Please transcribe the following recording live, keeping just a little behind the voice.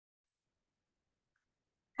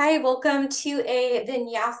Hi, welcome to a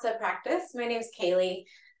Vinyasa practice. My name is Kaylee.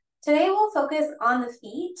 Today we'll focus on the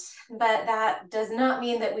feet, but that does not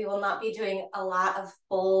mean that we will not be doing a lot of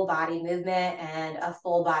full body movement and a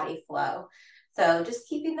full body flow. So just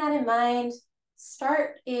keeping that in mind,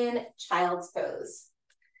 start in child's pose.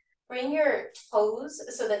 Bring your toes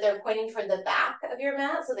so that they're pointing toward the back of your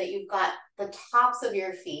mat so that you've got the tops of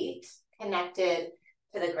your feet connected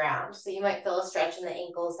to the ground. So you might feel a stretch in the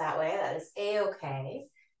ankles that way. That is a-okay.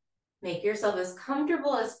 Make yourself as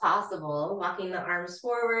comfortable as possible, walking the arms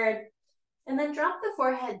forward, and then drop the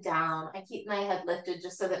forehead down. I keep my head lifted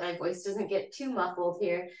just so that my voice doesn't get too muffled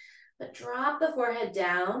here, but drop the forehead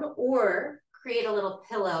down or create a little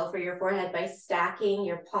pillow for your forehead by stacking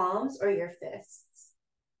your palms or your fists.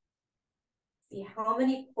 See how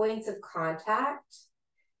many points of contact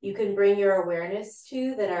you can bring your awareness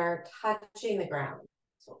to that are touching the ground.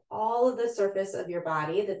 So all of the surface of your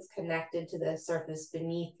body that's connected to the surface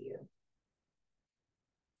beneath you.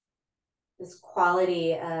 This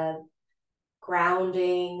quality of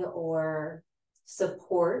grounding or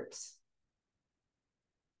support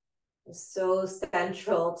is so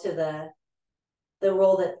central to the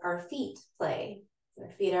role that our feet play.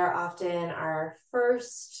 Our feet are often our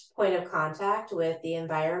first point of contact with the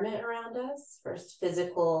environment around us, first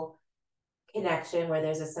physical connection where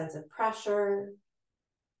there's a sense of pressure.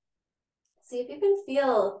 See if you can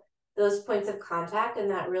feel those points of contact and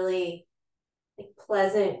that really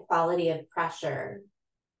pleasant quality of pressure.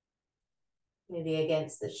 Maybe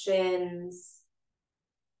against the shins,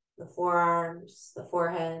 the forearms, the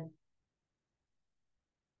forehead.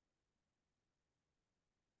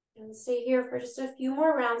 And stay here for just a few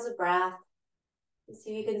more rounds of breath. And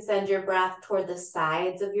see if you can send your breath toward the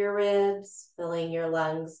sides of your ribs, filling your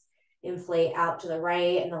lungs inflate out to the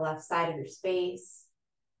right and the left side of your space.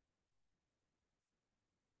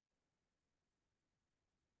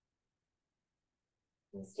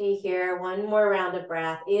 And stay here, one more round of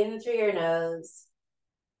breath in through your nose.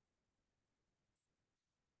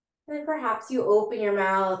 And then perhaps you open your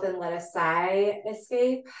mouth and let a sigh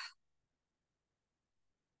escape.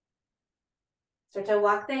 Start to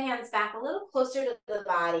walk the hands back a little closer to the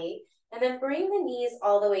body, and then bring the knees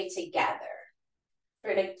all the way together.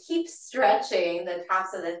 We're going to keep stretching the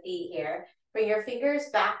tops of the feet here. Bring your fingers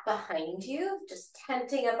back behind you, just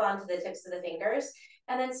tenting up onto the tips of the fingers.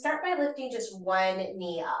 And then start by lifting just one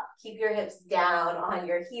knee up. Keep your hips down on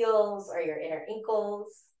your heels or your inner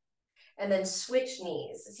ankles. And then switch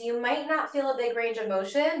knees. So you might not feel a big range of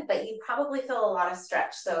motion, but you probably feel a lot of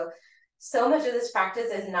stretch. So much of this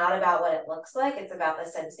practice is not about what it looks like. It's about the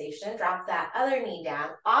sensation. Drop that other knee down.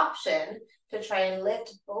 Option to try and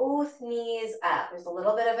lift both knees up. There's a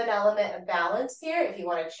little bit of an element of balance here. If you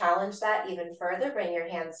want to challenge that even further, bring your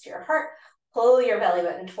hands to your heart. Pull your belly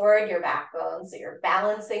button toward your backbone so you're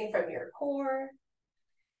balancing from your core.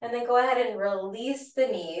 And then go ahead and release the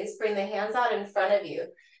knees. Bring the hands out in front of you.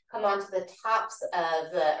 Come onto the tops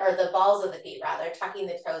of the balls of the feet rather, tucking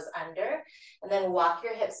the toes under, and then walk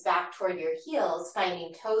your hips back toward your heels,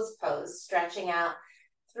 finding toes pose, stretching out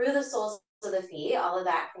through the soles of the feet, all of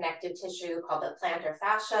that connective tissue called the plantar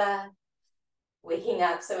fascia, waking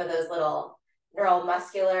up some of those little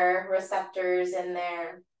neuromuscular receptors in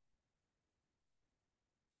there.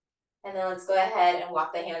 And then let's go ahead and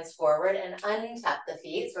walk the hands forward and untuck the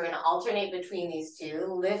feet. So we're going to alternate between these two,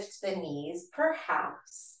 lift the knees,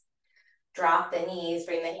 perhaps. Drop the knees,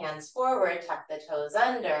 bring the hands forward, tuck the toes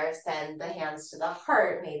under, send the hands to the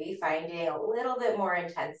heart, maybe finding a little bit more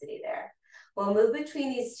intensity there. We'll move between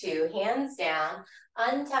these two, hands down,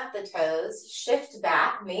 untuck the toes, shift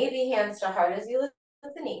back, maybe hands to heart as you lift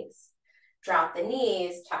the knees. Drop the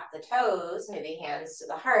knees, tuck the toes, maybe hands to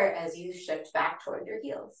the heart as you shift back toward your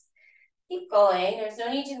heels. Keep going. There's no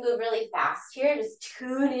need to move really fast here. Just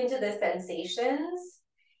tune into the sensations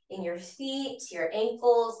in your feet, your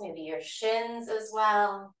ankles, maybe your shins as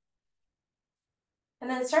well. And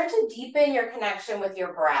then start to deepen your connection with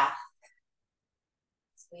your breath.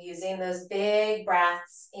 So using those big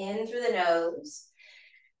breaths in through the nose.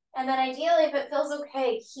 And then ideally, if it feels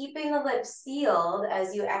okay, keeping the lips sealed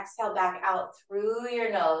as you exhale back out through your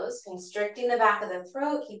nose, constricting the back of the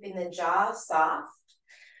throat, keeping the jaw soft.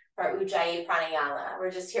 For Ujjayi Pranayama.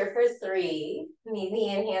 We're just here for 3. Knee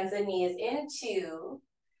and hands and knees in 2.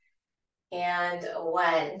 And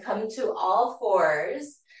 1. Come to all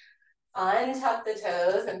fours. Untuck the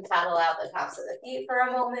toes and paddle out the tops of the feet for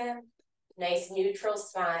a moment. Nice neutral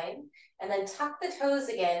spine. And then tuck the toes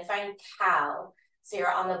again. Find cow. So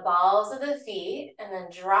you're on the balls of the feet. And then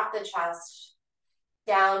drop the chest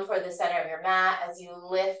down toward the center of your mat as you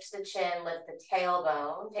lift the chin, lift the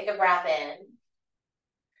tailbone. Take a breath in.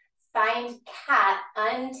 Find cat,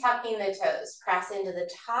 untucking the toes. Press into the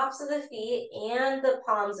tops of the feet and the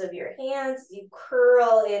palms of your hands. You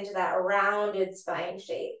curl into that rounded spine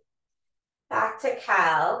shape. Back to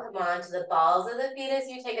cow. Come on to the balls of the feet as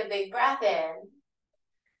you take a big breath in.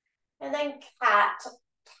 And then cat,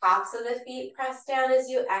 tops of the feet press down as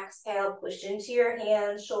you exhale. Push into your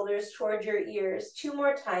hands, shoulders toward your ears. 2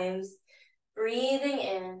 more times. Breathing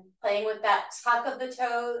in, playing with that tuck of the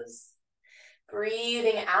toes.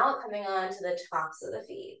 Breathing out, coming on to the tops of the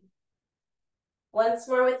feet. Once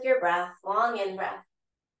more with your breath, long in-breath.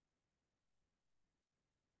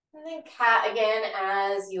 And then cat again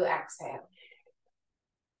as you exhale.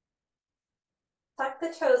 Tuck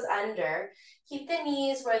the toes under. Keep the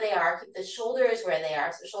knees where they are. Keep the shoulders where they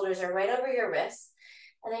are. So shoulders are right over your wrists.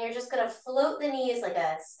 And then you're just going to float the knees like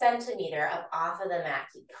a centimeter up off of the mat.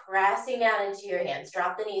 Keep pressing down into your hands.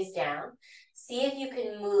 Drop the knees down. See if you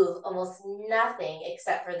can move almost nothing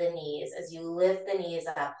except for the knees as you lift the knees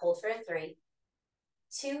up. Hold for 3,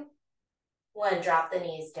 2, 1. Drop the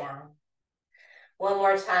knees down. One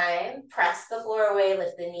more time. Press the floor away.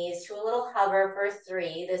 Lift the knees to a little hover for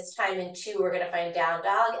 3. This time in 2, we're going to find down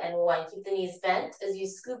dog. And 1. Keep the knees bent as you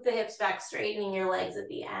scoop the hips back, straightening your legs at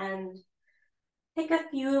the end. Take a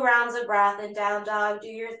few rounds of breath in down dog. Do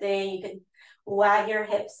your thing. You can wag your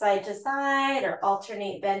hips side to side or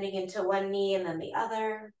alternate bending into one knee and then the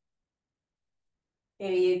other.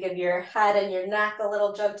 Maybe you give your head and your neck a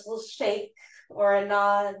little gentle shake or a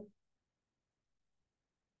nod.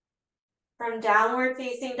 From downward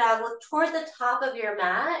facing dog, look toward the top of your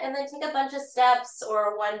mat and then take a bunch of steps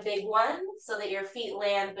or one big one so that your feet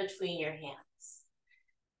land between your hands.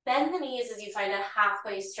 Bend the knees as you find a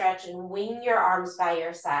halfway stretch and wing your arms by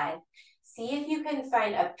your side. See if you can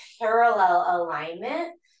find a parallel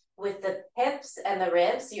alignment with the hips and the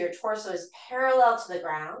ribs. So your torso is parallel to the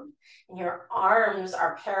ground and your arms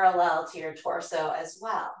are parallel to your torso as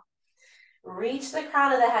well. Reach the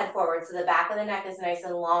crown of the head forward so the back of the neck is nice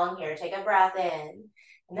and long here. Take a breath in.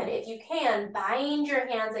 And then if you can, bind your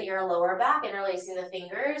hands at your lower back, interlacing the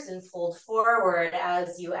fingers and fold forward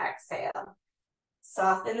as you exhale.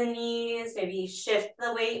 Soften the knees, maybe shift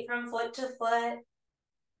the weight from foot to foot.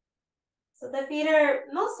 So the feet are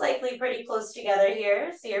most likely pretty close together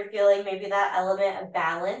here. So you're feeling maybe that element of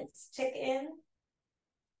balance tick in.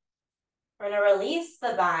 We're going to release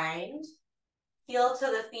the bind. Heel to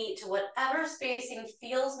the feet to whatever spacing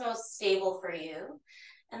feels most stable for you.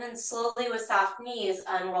 And then slowly with soft knees,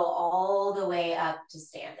 unroll all the way up to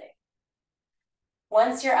standing.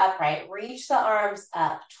 Once you're upright, reach the arms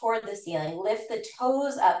up toward the ceiling. Lift the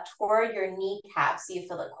toes up toward your kneecaps so you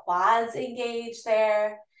feel the quads engage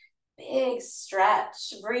there. Big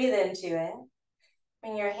stretch. Breathe into it.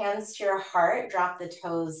 Bring your hands to your heart. Drop the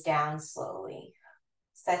toes down slowly.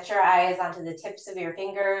 Set your eyes onto the tips of your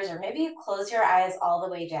fingers, or maybe you close your eyes all the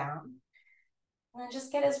way down. And then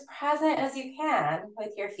just get as present as you can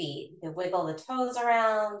with your feet. You can wiggle the toes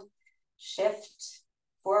around, shift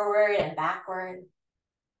forward and backward.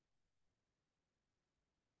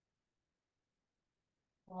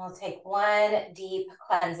 We'll take one deep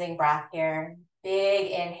cleansing breath here.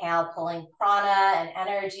 Big inhale, pulling prana and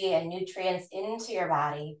energy and nutrients into your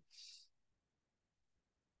body.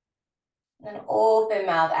 And then open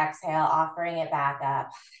mouth exhale, offering it back up.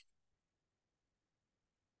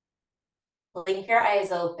 Blink your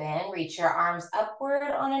eyes open, reach your arms upward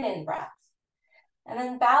on an in-breath. And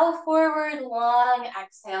then bow forward, long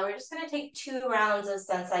exhale. We're just going to take 2 rounds of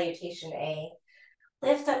sun salutation A.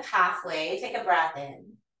 Lift up halfway, take a breath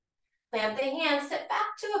in. Plant the hands, step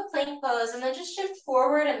back to a plank pose, and then just shift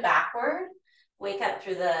forward and backward. Wake up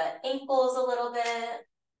through the ankles a little bit.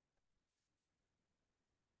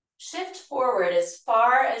 Shift forward as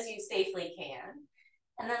far as you safely can.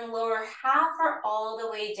 And then lower half or all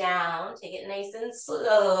the way down. Take it nice and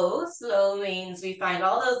slow. Slow means we find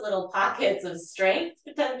all those little pockets of strength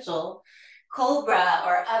potential. Cobra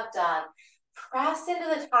or up dog. Press into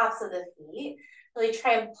the tops of the feet. Really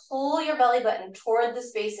try and pull your belly button toward the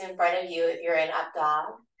space in front of you if you're in up dog.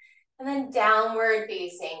 And then downward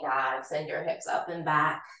facing dog. Send your hips up and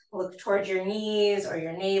back. Look towards your knees or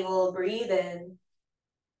your navel. Breathe in.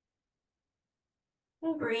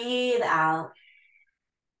 And breathe out.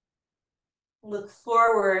 Look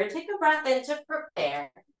forward. Take a breath in to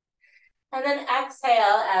prepare. And then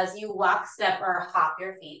exhale as you walk, step, or hop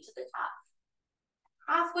your feet to the top.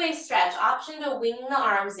 Halfway stretch, option to wing the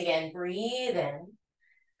arms again. Breathe in.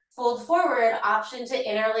 Fold forward, option to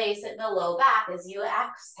interlace at the low back as you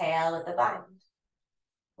exhale with the bind.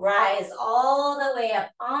 Rise all the way up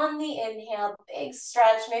on the inhale, big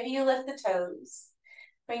stretch. Maybe you lift the toes.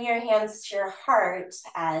 Bring your hands to your heart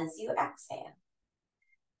as you exhale.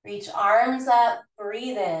 Reach arms up,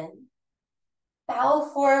 breathe in. Bow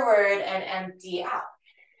forward and empty out.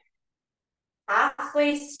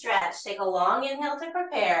 Halfway stretch, take a long inhale to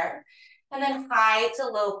prepare, and then high to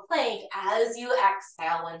low plank as you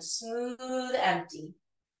exhale when smooth, empty.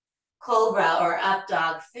 Cobra or up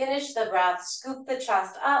dog, finish the breath, scoop the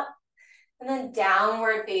chest up, and then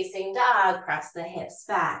downward facing dog, press the hips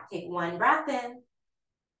back. Take one breath in,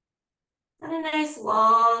 and a nice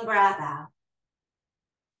long breath out.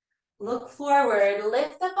 Look forward,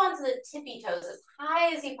 lift up onto the tippy toes as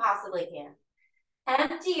high as you possibly can.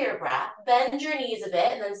 Empty your breath, bend your knees a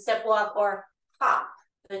bit, and then step walk or hop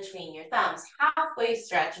between your thumbs. Halfway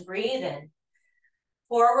stretch, breathe in.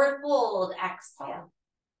 Forward fold, exhale.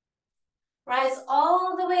 Rise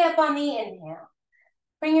all the way up on the inhale.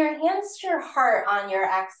 Bring your hands to your heart on your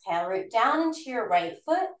exhale. Root down into your right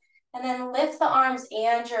foot, and then lift the arms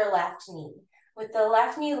and your left knee. With the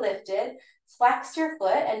left knee lifted, flex your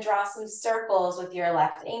foot and draw some circles with your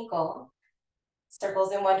left ankle.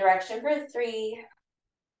 Circles in one direction for 3,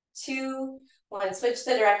 2, 1. Switch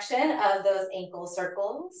the direction of those ankle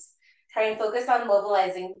circles. Try and focus on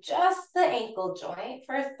mobilizing just the ankle joint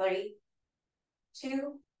for 3,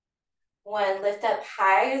 2, 1. Lift up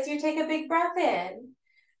high as you take a big breath in.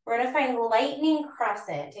 We're going to find lightning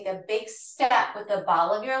crescent. Take a big step with the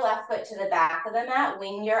ball of your left foot to the back of the mat.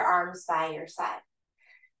 Wing your arms by your side.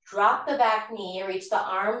 Drop the back knee, reach the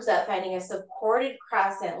arms up, finding a supported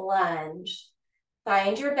crescent lunge.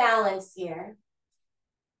 Find your balance here.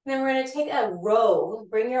 Then we're going to take a row.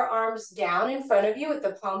 Bring your arms down in front of you with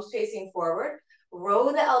the palms facing forward.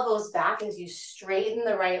 Row the elbows back as you straighten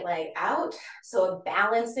the right leg out. So a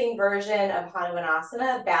balancing version of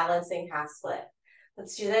Hanumanasana, balancing half split.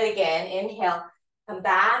 Let's do that again. Inhale, come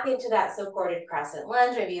back into that supported crescent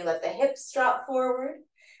lunge. Maybe you let the hips drop forward.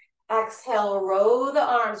 Exhale, row the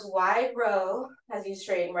arms, wide row as you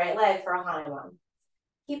straighten right leg for a Hanuman.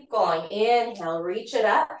 Keep going. Inhale, reach it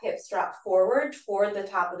up, hips drop forward toward the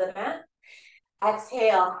top of the mat.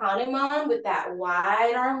 Exhale, Hanuman with that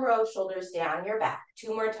wide arm row, shoulders down your back.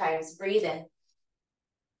 2 more times. Breathe in.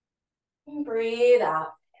 And breathe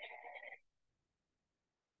out.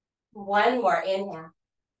 1 more. Inhale.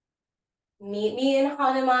 Meet me in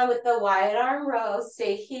Hanuman with the wide arm row.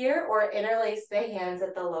 Stay here or interlace the hands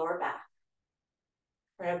at the lower back.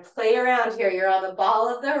 We're going to play around here. You're on the ball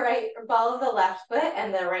of the left foot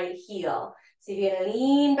and the right heel. So you're going to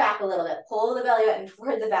lean back a little bit, pull the belly button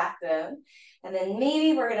toward the backbone. And then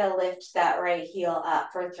maybe we're going to lift that right heel up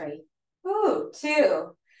for 3,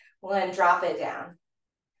 2, 1, drop it down.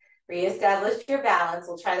 Reestablish your balance.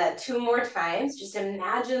 We'll try that 2 more times. Just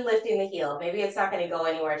imagine lifting the heel. Maybe it's not going to go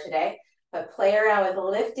anywhere today, but play around with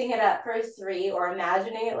lifting it up for 3 or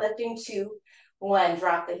imagining it lifting 2, 1,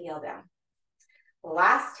 drop the heel down.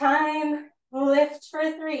 Last time, lift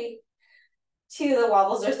for 3, 2, the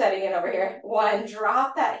wobbles are setting in over here. 1,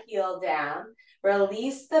 drop that heel down,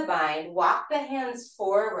 release the bind, walk the hands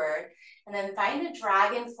forward, and then find a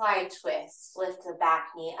dragonfly twist. Lift the back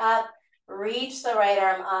knee up, reach the right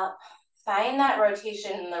arm up, find that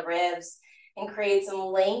rotation in the ribs, and create some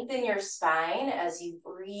length in your spine as you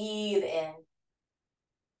breathe in.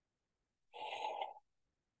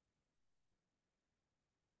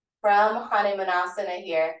 From Hanumanasana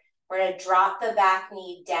here, we're going to drop the back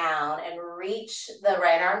knee down and reach the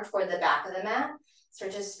right arm toward the back of the mat.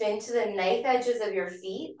 Start to spin to the knife edges of your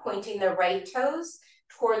feet, pointing the right toes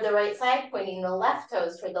toward the right side, pointing the left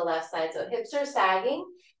toes toward the left side. So hips are sagging,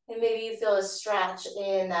 and maybe you feel a stretch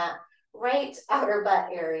in that right outer butt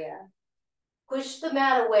area. Push the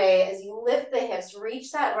mat away as you lift the hips,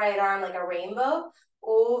 reach that right arm like a rainbow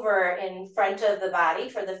over in front of the body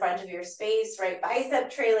for the front of your space, right bicep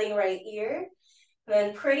trailing right ear. And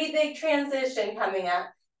then pretty big transition coming up.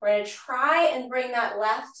 We're going to try and bring that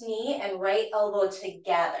left knee and right elbow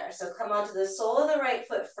together. So come onto the sole of the right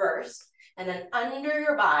foot first, and then under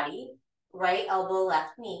your body, right elbow,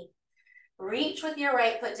 left knee. Reach with your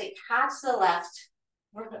right foot to catch the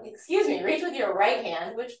reach with your right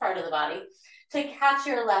hand, which part of the body, to catch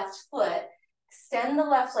your left foot. Extend the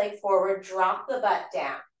left leg forward, drop the butt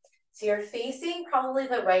down. So you're facing probably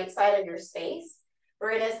the right side of your space.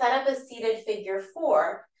 We're going to set up a seated figure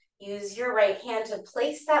 4. Use your right hand to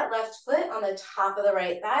place that left foot on the top of the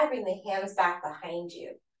right thigh. Bring the hands back behind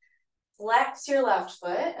you. Flex your left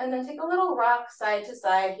foot and then take a little rock side to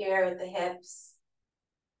side here with the hips.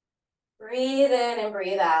 Breathe in and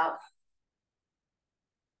breathe out.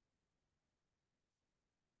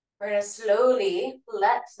 We're going to slowly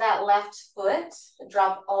let that left foot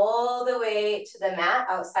drop all the way to the mat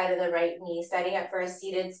outside of the right knee, setting up for a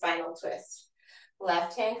seated spinal twist.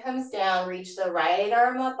 Left hand comes down, reach the right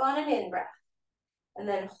arm up on an in-breath. And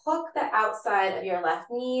then hook the outside of your left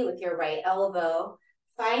knee with your right elbow,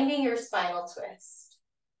 finding your spinal twist.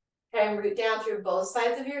 Try and root down through both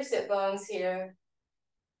sides of your sit bones here.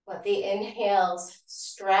 Let the inhales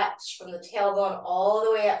stretch from the tailbone all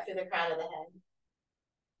the way up through the crown of the head.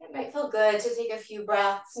 It might feel good to take a few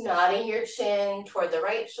breaths, nodding your chin toward the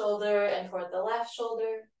right shoulder and toward the left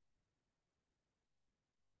shoulder.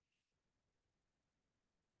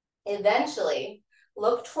 Eventually,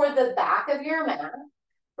 look toward the back of your mat.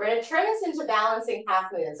 We're going to turn this into balancing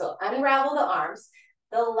half moon. So unravel the arms.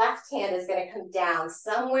 The left hand is going to come down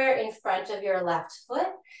somewhere in front of your left foot.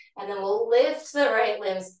 And then we'll lift the right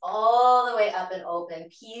limbs all the way up and open,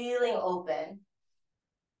 peeling open.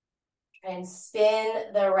 And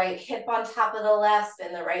spin the right hip on top of the left,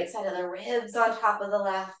 spin the right side of the ribs on top of the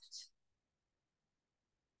left.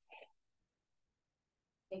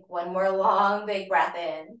 Take one more long, big breath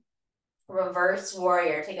in. Reverse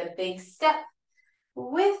warrior. Take a big step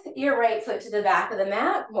with your right foot to the back of the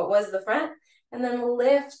mat, what was the front, and then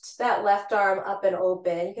lift that left arm up and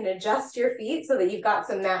open. You can adjust your feet so that you've got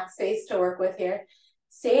some mat space to work with here.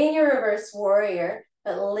 Stay in your reverse warrior,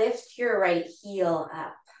 but lift your right heel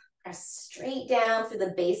up. Press straight down through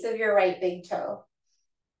the base of your right big toe.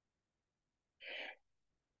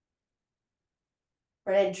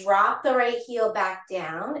 We're going to drop the right heel back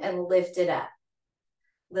down and lift it up.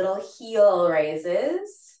 Little heel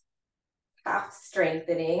raises. Calf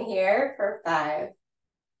strengthening here for 5,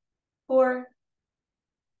 4,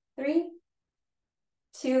 3,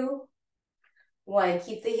 2, 1.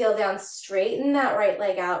 Keep the heel down, straighten that right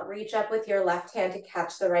leg out, reach up with your left hand to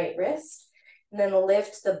catch the right wrist, and then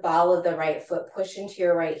lift the ball of the right foot, push into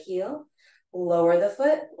your right heel, lower the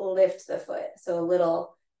foot, lift the foot. So a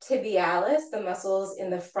little tibialis, the muscles in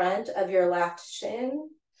the front of your left shin.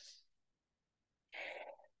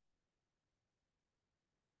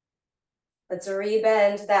 Let's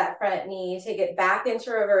rebend that front knee, take it back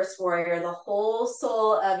into reverse warrior. The whole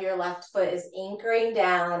sole of your left foot is anchoring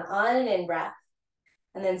down on an in-breath.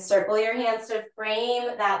 And then circle your hands to frame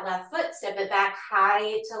that left foot, step it back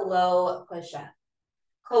high to low push-up.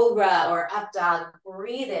 Cobra or up dog,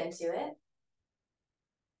 breathe into it.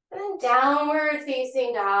 And then downward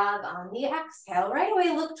facing dog on the exhale. Right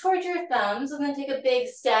away, look towards your thumbs and then take a big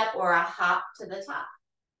step or a hop to the top.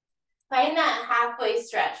 Find that halfway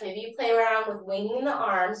stretch. Maybe you play around with winging the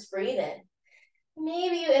arms, breathe in.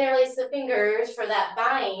 Maybe you interlace the fingers for that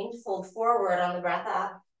bind, fold forward on the breath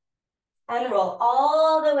up. And roll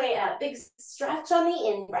all the way up. Big stretch on the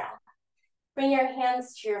in-breath. Bring your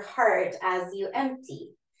hands to your heart as you empty.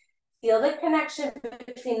 Feel the connection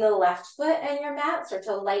between the left foot and your mat. Start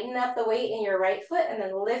to lighten up the weight in your right foot and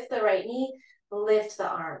then lift the right knee, lift the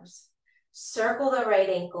arms. Circle the right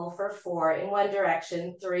ankle for 4 in one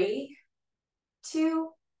direction. 3, 2,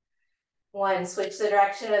 1. Switch the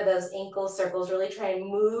direction of those ankle circles. Really try and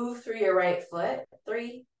move through your right foot.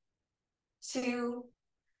 3, 2,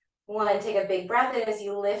 1. Take a big breath in as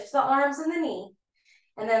you lift the arms and the knee.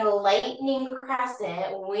 And then lightning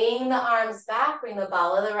crescent, wing the arms back, bring the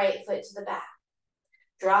ball of the right foot to the back.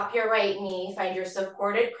 Drop your right knee, find your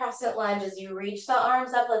supported crescent lunge as you reach the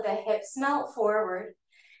arms up, let the hips melt forward.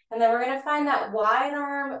 And then we're gonna find that wide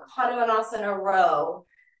arm Hanumanasana row.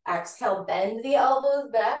 Exhale, bend the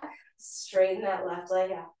elbows back, straighten that left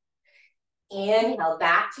leg out. Inhale,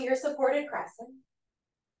 back to your supported crescent.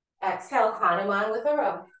 Exhale, Hanuman with a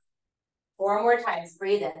row. 4 more times,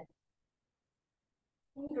 breathe in.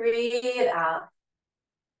 Breathe out.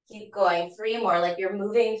 Keep going. 3 more, like you're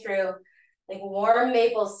moving through like warm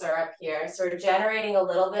maple syrup here. So we're generating a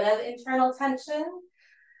little bit of internal tension,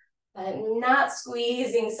 but not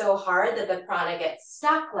squeezing so hard that the prana gets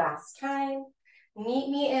stuck. Last time. Meet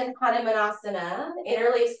me in Hanumanasana.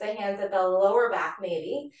 Interlace the hands at the lower back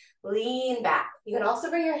maybe. Lean back. You can also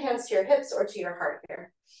bring your hands to your hips or to your heart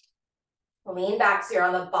here. Lean back so you're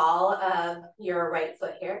on the ball of your right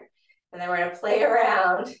foot here. And then we're going to play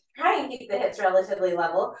around. Try and keep the hips relatively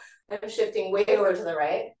level. I'm shifting way over to the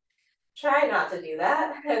right. Try not to do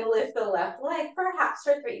that. And lift the left leg, perhaps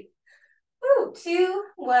for 3. Ooh, 2,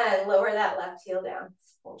 1. Lower that left heel down.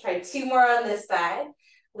 We'll try 2 more on this side.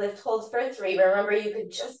 Lift, hold for 3. Remember, you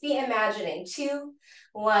could just be imagining. 2,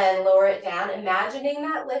 1. Lower it down. Imagining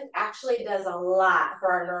that lift actually does a lot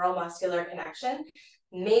for our neuromuscular connection.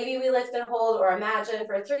 Maybe we lift and hold or imagine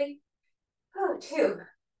for 3. Ooh, 2,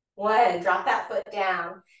 1. Drop that foot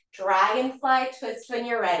down. Dragonfly twist when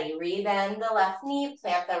you're ready. Rebend the left knee,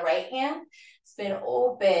 plant the right hand, spin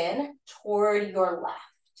open toward your left.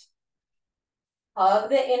 Hug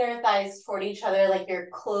the inner thighs toward each other like you're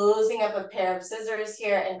closing up a pair of scissors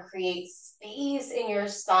here and create space in your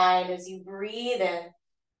spine as you breathe in.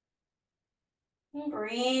 And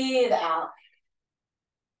breathe out.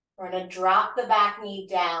 We're going to drop the back knee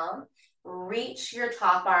down, reach your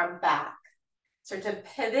top arm back. Start to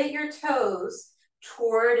pivot your toes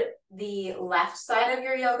toward the left side of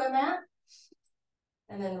your yoga mat.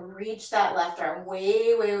 And then reach that left arm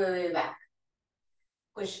way, way, way, way back.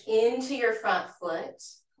 Push into your front foot.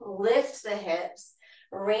 Lift the hips.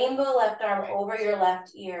 Rainbow left arm over your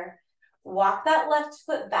left ear. Walk that left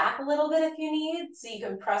foot back a little bit if you need, so you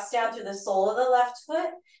can press down through the sole of the left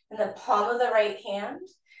foot and the palm of the right hand.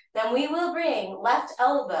 Then we will bring left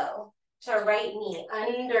elbow to right knee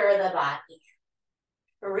under the body.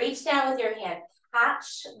 Reach down with your hand,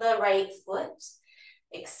 catch the right foot,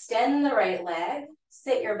 extend the right leg,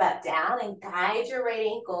 sit your butt down and guide your right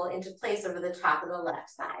ankle into place over the top of the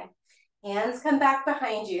left thigh. Hands come back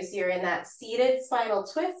behind you so you're in that seated spinal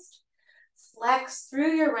twist. Flex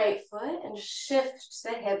through your right foot and shift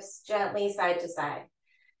the hips gently side to side.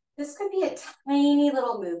 This could be a tiny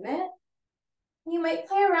little movement. You might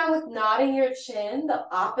play around with nodding your chin the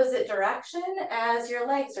opposite direction as your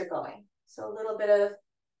legs are going. So a little bit of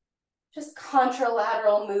just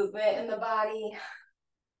contralateral movement in the body.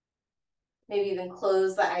 Maybe even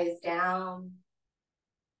close the eyes down.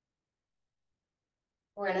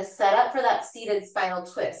 We're going to set up for that seated spinal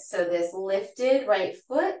twist. So this lifted right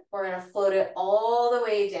foot, we're going to float it all the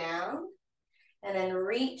way down and then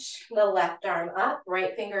reach the left arm up.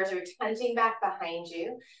 Right fingers are tenting back behind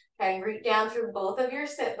you. Try and root down through both of your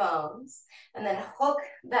sit bones and then hook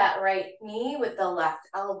that right knee with the left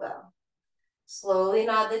elbow. Slowly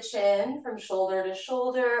nod the chin from shoulder to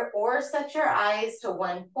shoulder or set your eyes to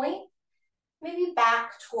one point, maybe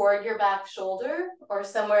back toward your back shoulder or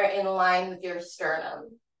somewhere in line with your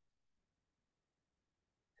sternum.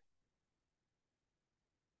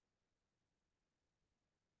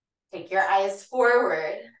 Take your eyes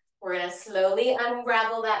forward. We're going to slowly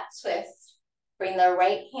unravel that twist. Bring the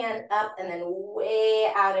right hand up and then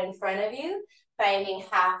way out in front of you, finding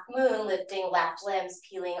half moon, lifting left limbs,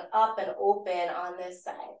 peeling up and open on this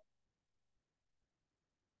side.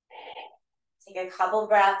 Take a couple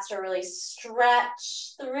breaths to really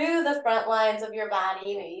stretch through the front lines of your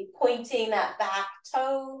body, maybe pointing that back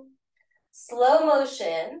toe. Slow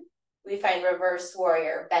motion, we find reverse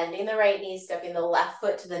warrior, bending the right knee, stepping the left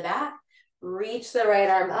foot to the back, reach the right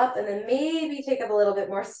arm up, and then maybe take up a little bit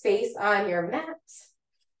more space on your mat.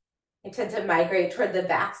 You tend to migrate toward the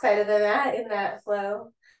back side of the mat in that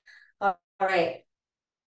flow. All right,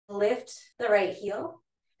 lift the right heel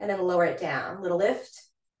and then lower it down. Little lift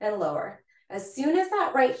and lower. As soon as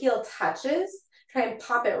that right heel touches, try and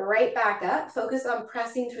pop it right back up. Focus on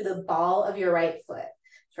pressing through the ball of your right foot.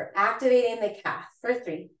 So we're activating the calf for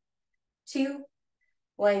 3, 2,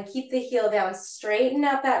 1. Keep the heel down. Straighten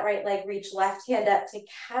out that right leg. Reach left hand up to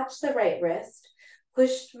catch the right wrist.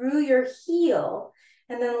 Push through your heel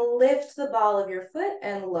and then lift the ball of your foot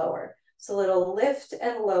and lower. So a little lift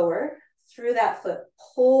and lower through that foot.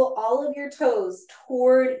 Pull all of your toes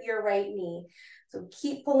toward your right knee. So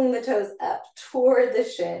keep pulling the toes up toward the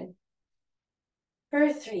shin.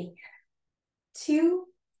 For 3, 2,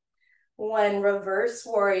 1. Reverse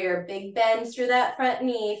warrior. Big bend through that front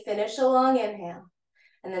knee. Finish a long inhale.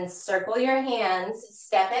 And then circle your hands.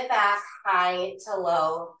 Step it back high to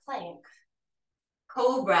low plank.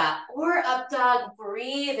 Cobra or up dog.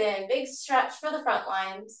 Breathe in. Big stretch for the front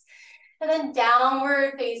lines. And then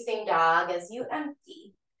downward facing dog as you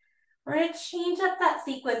empty. We're going to change up that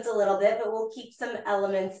sequence a little bit, but we'll keep some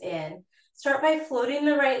elements in. Start by floating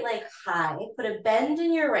the right leg high. Put a bend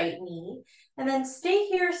in your right knee. And then stay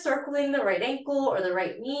here circling the right ankle or the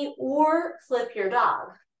right knee or flip your dog.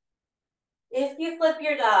 If you flip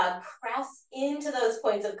your dog, press into those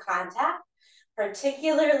points of contact,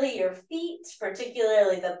 particularly your feet,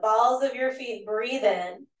 particularly the balls of your feet. Breathe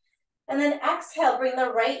in. And then exhale, bring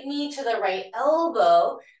the right knee to the right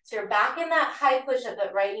elbow. So you're back in that high push-up,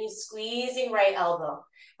 that right knee squeezing right elbow.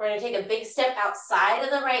 We're going to take a big step outside of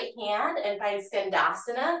the right hand and find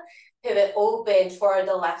Skandasana. Pivot open toward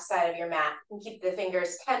the left side of your mat. And keep the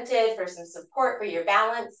fingers tented for some support for your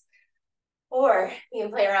balance. Or you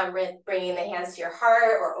can play around with bringing the hands to your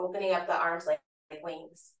heart or opening up the arms like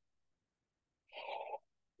wings.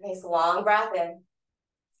 Nice long breath in.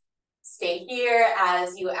 Stay here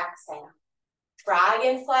as you exhale.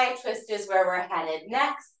 Dragonfly twist is where we're headed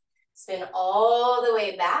next. Spin all the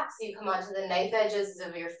way back so you come onto the knife edges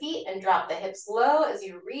of your feet and drop the hips low as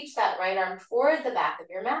you reach that right arm toward the back of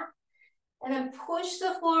your mat. And then push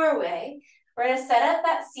the floor away. We're going to set up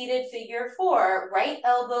that seated figure 4. Right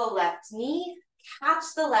elbow, left knee. Catch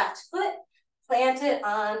the left foot. Plant it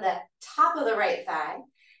on the top of the right thigh.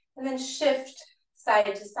 And then shift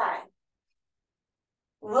side to side.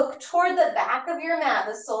 Look toward the back of your mat.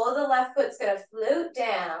 The sole of the left foot's gonna float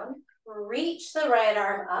down. Reach the right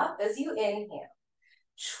arm up as you inhale.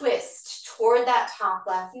 Twist toward that top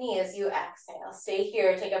left knee as you exhale. Stay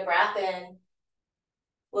here, take a breath in.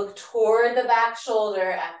 Look toward the back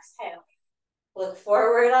shoulder, exhale. Look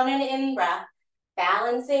forward on an in-breath,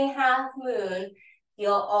 balancing half moon.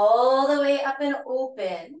 Heel all the way up and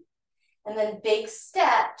open. And then big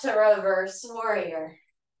step to reverse warrior.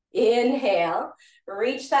 Inhale,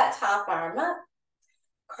 reach that top arm up.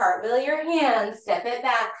 Cartwheel your hands, step it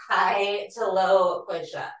back, high to low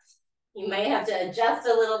push-up. You might have to adjust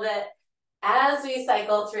a little bit as we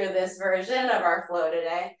cycle through this version of our flow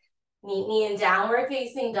today. Meet me in downward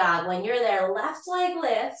facing dog. When you're there, left leg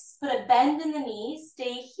lifts, put a bend in the knee,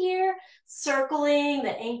 stay here, circling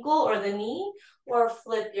the ankle or the knee, or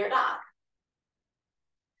flip your dog.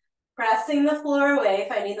 Pressing the floor away,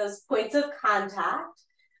 finding those points of contact,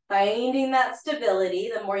 finding that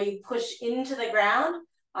stability. The more you push into the ground,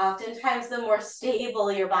 oftentimes the more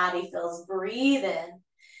stable your body feels. Breathe in,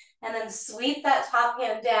 and then sweep that top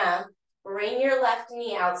hand down. Bring your left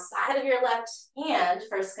knee outside of your left hand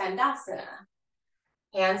for Skandasana.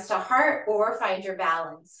 Hands to heart or find your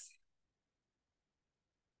balance.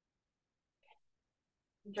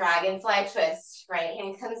 Dragonfly twist. Right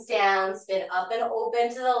hand comes down, spin up and open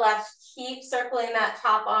to the left. Keep circling that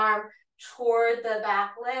top arm toward the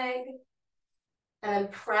back leg. And then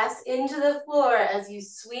press into the floor as you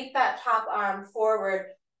sweep that top arm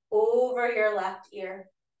forward over your left ear.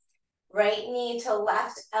 Right knee to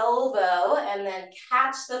left elbow, and then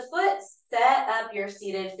catch the foot, set up your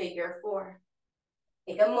seated figure four.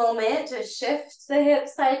 Take a moment to shift the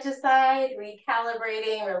hips side to side,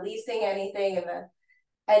 recalibrating, releasing anything in the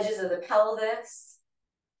edges of the pelvis.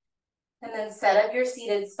 And then set up your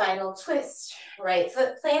seated spinal twist. Right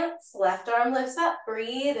foot plants, left arm lifts up,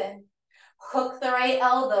 breathe in. Hook the right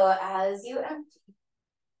elbow as you empty.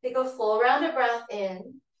 Take a full round of breath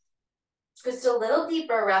in. Twist a little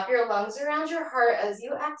deeper, wrap your lungs around your heart as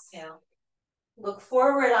you exhale. Look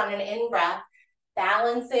forward on an in-breath,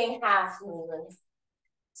 balancing half moon.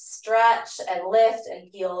 Stretch and lift and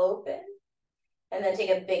heel open. And then take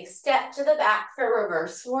a big step to the back for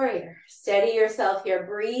reverse warrior. Steady yourself here,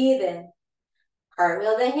 breathe in.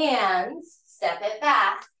 Cartwheel the hands, step it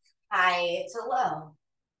back, high to low.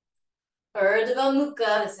 Urdhva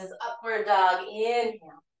Mukha, this is upward dog,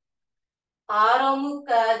 inhale. Adho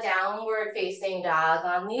Mukha, downward facing dog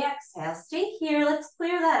on the exhale. Stay here, let's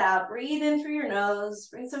clear that out. Breathe in through your nose,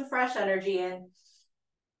 bring some fresh energy in.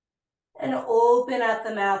 And open up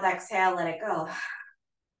the mouth, exhale, let it go.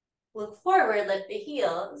 Look forward, lift the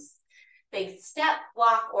heels. Big step,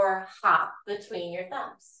 walk, or hop between your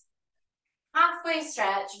thumbs. Halfway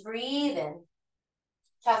stretch, breathe in.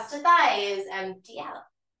 Chest to thighs, empty out.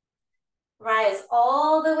 Rise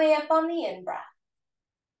all the way up on the in-breath.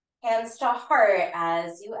 Hands to heart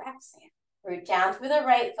as you exhale. Root down through the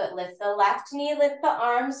right foot, lift the left knee, lift the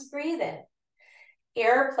arms, breathe in.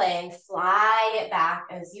 Airplane, fly it back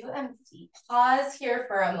as you empty. Pause here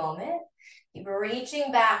for a moment. Keep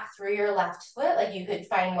reaching back through your left foot, like you could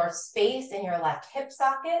find more space in your left hip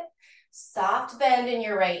socket. Soft bend in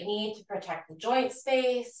your right knee to protect the joint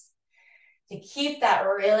space. To keep that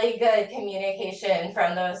really good communication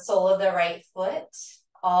from the sole of the right foot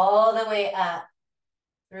all the way up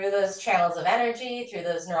through those channels of energy, through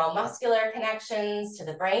those neuromuscular connections to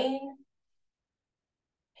the brain.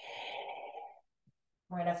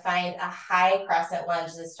 We're gonna find a high crescent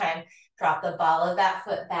lunge this time. Drop the ball of that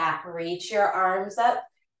foot back, reach your arms up,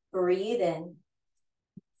 breathe in.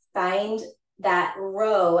 Find that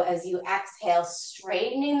row as you exhale,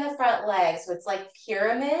 straightening the front leg. So it's like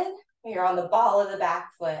pyramid, you're on the ball of the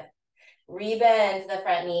back foot. Rebend the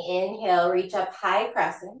front knee, inhale, reach up high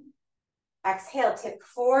crescent. Exhale, tip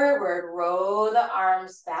forward, row the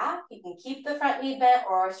arms back. You can keep the front knee bent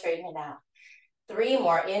or straighten it out. 3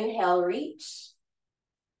 more, inhale, reach.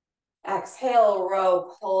 Exhale,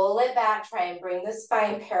 row, pull it back, try and bring the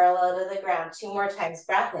spine parallel to the ground. 2 more times,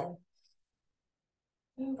 breath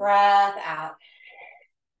in. Breath out.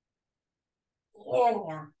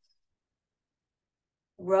 Inhale.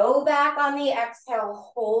 Row back on the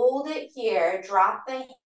exhale, hold it here, drop the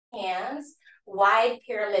hands, wide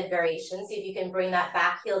pyramid variation. See if you can bring that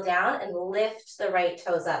back heel down and lift the right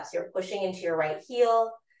toes up. So you're pushing into your right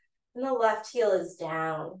heel, and the left heel is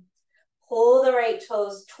down. Pull the right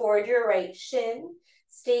toes toward your right shin.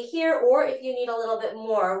 Stay here, or if you need a little bit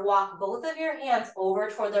more, walk both of your hands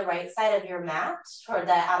over toward the right side of your mat, toward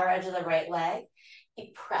the outer edge of the right leg.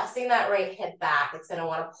 Keep pressing that right hip back. It's gonna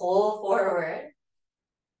wanna pull forward.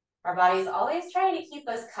 Our body's always trying to keep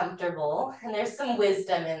us comfortable, and there's some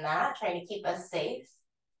wisdom in that, trying to keep us safe.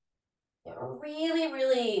 Get really,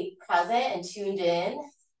 really present and tuned in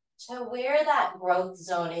to where that growth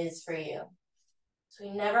zone is for you. So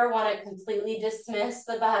we never want to completely dismiss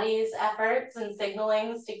the body's efforts and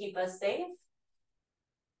signalings to keep us safe.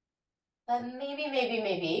 But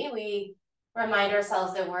maybe we remind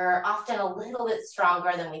ourselves that we're often a little bit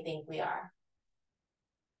stronger than we think we are.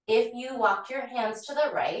 If you walk your hands to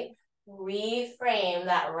the right, reframe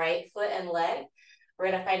that right foot and leg. We're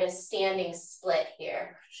going to find a standing split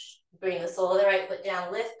here. Bring the sole of the right foot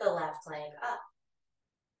down, lift the left leg up.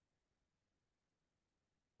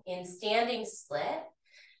 In standing split,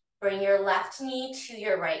 bring your left knee to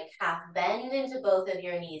your right calf. Bend into both of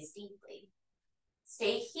your knees deeply.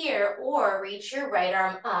 Stay here or reach your right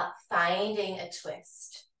arm up, finding a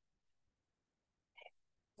twist.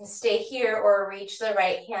 Stay here or reach the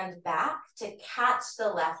right hand back to catch the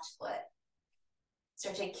left foot.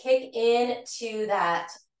 Start to kick into that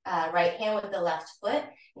right hand with the left foot.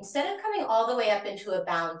 Instead of coming all the way up into a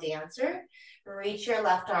bound dancer, reach your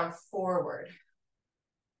left arm forward.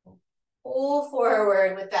 Pull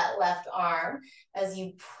forward with that left arm as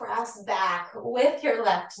you press back with your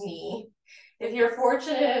left knee. If you're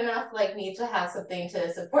fortunate enough like me to have something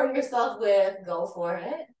to support yourself with, go for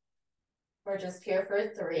it. We're just here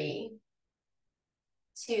for 3,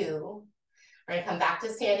 2. We're gonna come back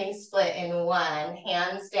to standing split in 1.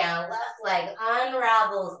 Hands down, left leg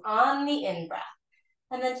unravels on the in-breath.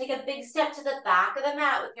 And then take a big step to the back of the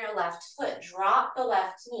mat with your left foot. Drop the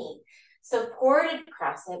left knee. Supported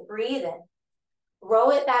crescent, breathe in.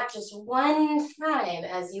 Row it back just 1 time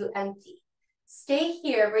as you empty. Stay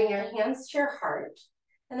here, bring your hands to your heart,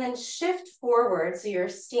 and then shift forward so you're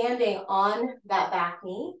standing on that back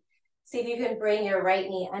knee. See if you can bring your right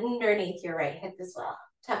knee underneath your right hip as well.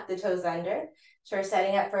 Tuck the toes under. So we're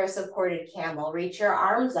setting up for a supported camel. Reach your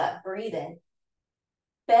arms up, breathe in.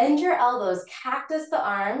 Bend your elbows, cactus the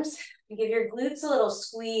arms, and give your glutes a little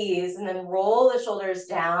squeeze, and then roll the shoulders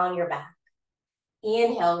down your back.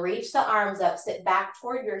 Inhale, reach the arms up, sit back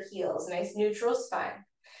toward your heels, nice neutral spine.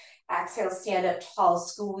 Exhale, stand up tall,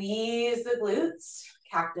 squeeze the glutes,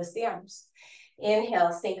 cactus the arms.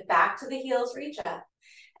 Inhale, sink back to the heels, reach up.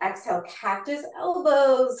 Exhale, cactus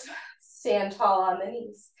elbows, stand tall on the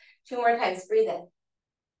knees. 2 more times, breathe in.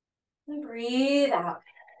 And breathe out.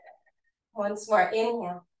 Once more,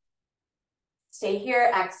 inhale. Stay here,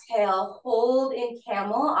 exhale, hold in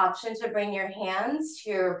camel. Option to bring your hands to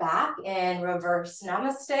your back in reverse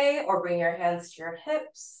namaste or bring your hands to your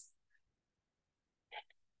hips.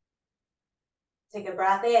 Take a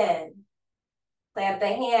breath in. Plant the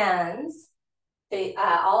hands.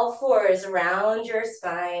 All 4s around your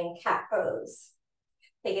spine, cat pose.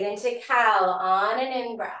 Take it into cow on an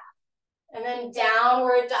in-breath. And then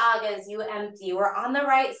downward dog as you empty. We're on the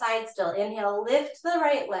right side still. Inhale, lift the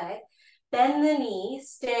right leg. Bend the knee,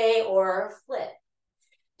 stay or flip.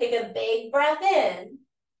 Take a big breath in.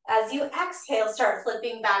 As you exhale, start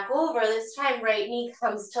flipping back over. This time, right knee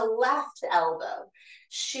comes to left elbow.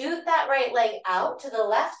 Shoot that right leg out to the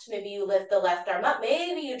left. Maybe you lift the left arm up.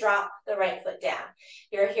 Maybe you drop the right foot down.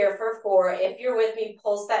 You're here for 4. If you're with me,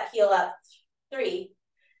 pulse that heel up. 3,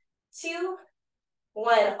 2,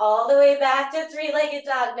 1. All the way back to 3-legged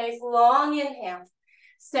dog. Nice long inhale.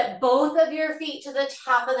 Step both of your feet to the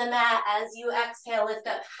top of the mat as you exhale. Lift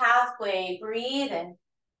up halfway. Breathe in.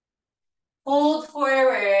 Hold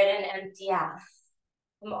forward and empty out.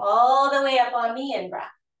 Come all the way up on the in-breath.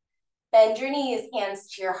 Bend your knees, hands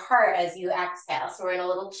to your heart as you exhale. So we're in a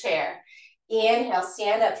little chair. Inhale,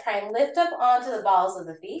 stand up. Try and lift up onto the balls of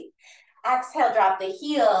the feet. Exhale, drop the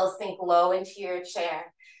heels. Sink low into your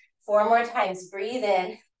chair. 4 more times. Breathe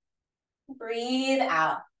in. Breathe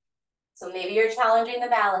out. So maybe you're challenging the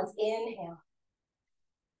balance. Inhale.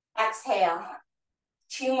 Exhale.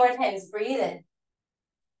 2 more times. Breathe in.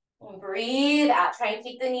 And breathe out. Try and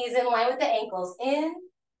keep the knees in line with the ankles. In.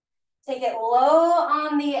 Take it low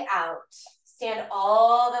on the out. Stand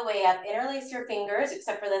all the way up. Interlace your fingers,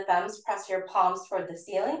 except for the thumbs. Press your palms toward the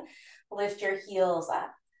ceiling. Lift your heels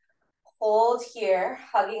up. Hold here,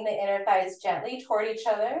 hugging the inner thighs gently toward each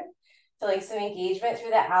other. Feeling some engagement through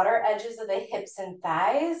the outer edges of the hips and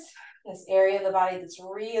thighs. This area of the body that's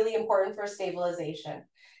really important for stabilization.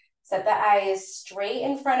 Set the eyes straight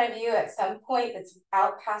in front of you at some point that's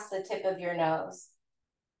out past the tip of your nose.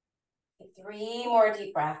 3 more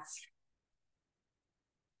deep breaths.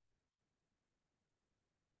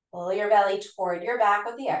 Pull your belly toward your back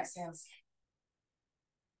with the exhales.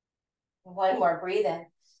 1 more, breathe in.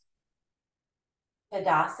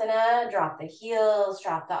 Tadasana, drop the heels,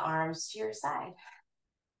 drop the arms to your side.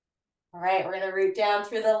 All right, we're gonna root down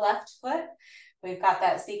through the left foot. We've got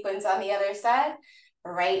that sequence on the other side.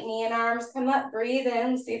 Right knee and arms come up, breathe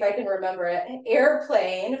in, see if I can remember it.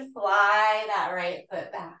 Airplane, fly that right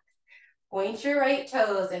foot back. Point your right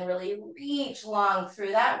toes and really reach long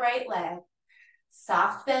through that right leg.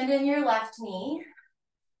 Soft bend in your left knee.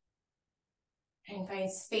 And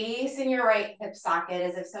find space in your right hip socket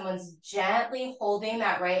as if someone's gently holding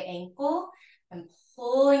that right ankle and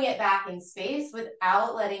pulling it back in space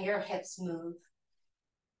without letting your hips move.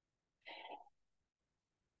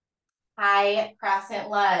 High crescent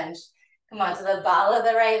lunge. Come on to the ball of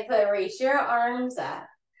the right foot, reach your arms up.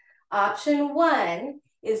 Option one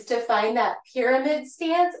is to find that pyramid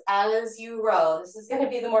stance as you row. This is going to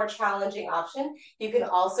be the more challenging option. You can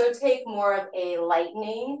also take more of a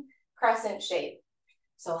lightning crescent shape.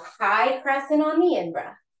 So high crescent on the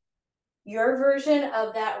in-breath. Your version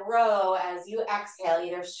of that row as you exhale,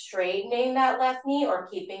 either straightening that left knee or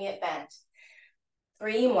keeping it bent.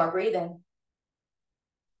 3 more, breathe in.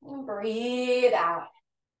 And breathe out.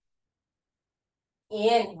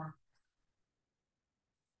 Inhale.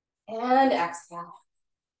 And exhale.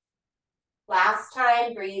 Last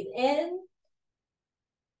time, breathe in.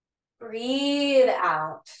 Breathe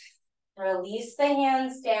out. Release the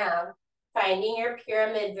hands down, finding your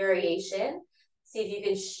pyramid variation. See if you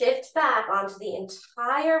can shift back onto the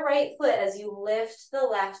entire right foot as you lift the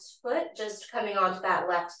left foot, just coming onto that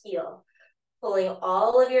left heel. Pulling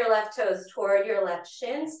all of your left toes toward your left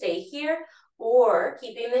shin, stay here, or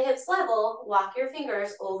keeping the hips level, walk your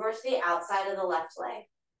fingers over to the outside of the left leg.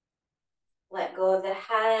 Let go of the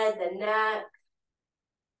head, the neck.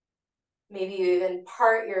 Maybe you even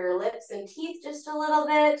part your lips and teeth just a little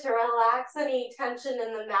bit to relax any tension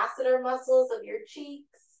in the masseter muscles of your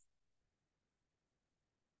cheeks.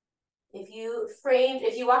 If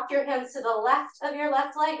you walk your hands to the left of your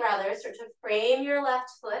left leg, rather, start to frame your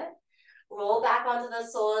left foot. Roll back onto the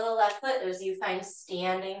sole of the left foot as you find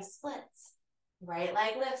standing splits. Right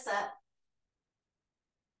leg lifts up.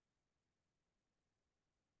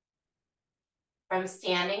 From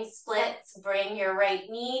standing splits, bring your right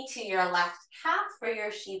knee to your left calf for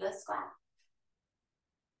your Shiva squat.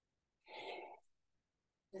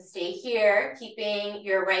 Stay here, keeping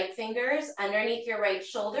your right fingers underneath your right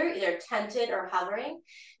shoulder, either tented or hovering.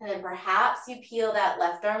 And then perhaps you peel that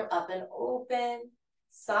left arm up and open.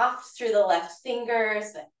 Soft through the left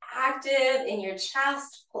fingers, but active in your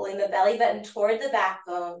chest, pulling the belly button toward the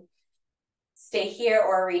backbone. Stay here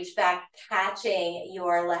or reach back, catching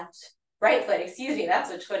your right foot,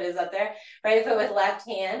 that's which foot is up there. Right foot with left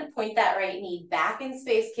hand, point that right knee back in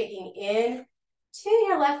space, kicking in to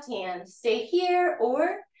your left hand. Stay here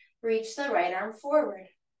or reach the right arm forward.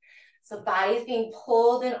 So body's being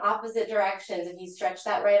pulled in opposite directions. If you stretch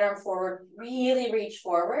that right arm forward, really reach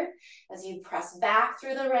forward as you press back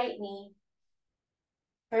through the right knee.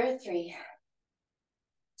 For 3,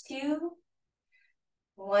 2,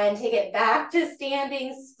 1. Take it back to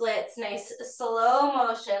standing splits. Nice slow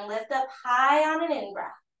motion. Lift up high on an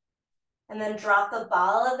in-breath. And then drop the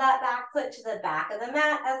ball of that back foot to the back of the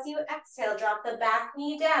mat. As you exhale, drop the back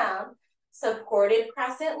knee down. Supported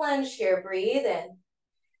crescent lunge here. Breathe in.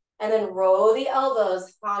 And then roll the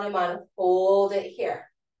elbows, Hanuman, hold it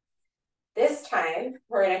here. This time,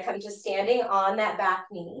 we're gonna come to standing on that back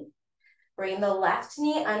knee. Bring the left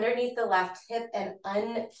knee underneath the left hip and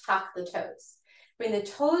untuck the toes. Bring the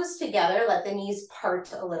toes together, let the knees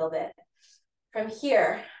part a little bit. From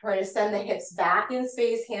here, we're gonna send the hips back in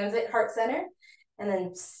space, hands at heart center, and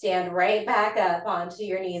then stand right back up onto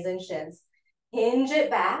your knees and shins. Hinge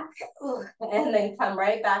it back, and then come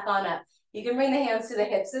right back on up. You can bring the hands to the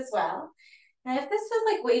hips as well. And if this feels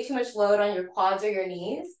like way too much load on your quads or your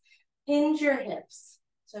knees, hinge your hips.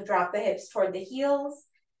 So drop the hips toward the heels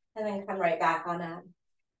and then come right back on up.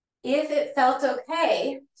 If it felt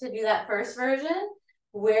okay to do that first version,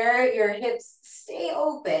 where your hips stay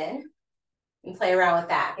open, and play around with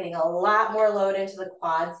that, getting a lot more load into the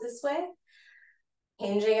quads this way.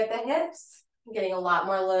 Hinging at the hips, getting a lot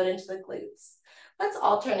more load into the glutes. Let's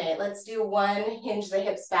alternate. Let's do one, hinge the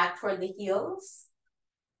hips back toward the heels.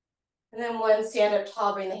 And then one, stand up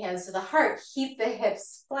tall, bring the hands to the heart. Keep the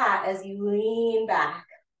hips flat as you lean back.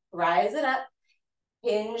 Rise it up,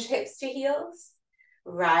 hinge hips to heels.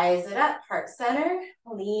 Rise it up, heart center,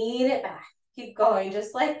 lean it back. Keep going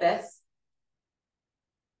just like this.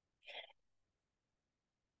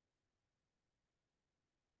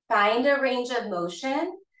 Find a range of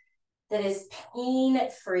motion that is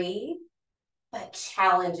pain-free, but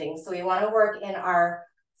challenging. So we want to work in our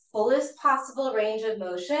fullest possible range of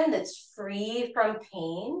motion that's free from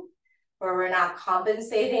pain, where we're not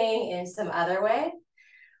compensating in some other way.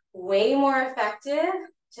 Way more effective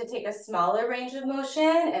to take a smaller range of motion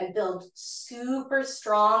and build super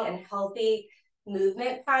strong and healthy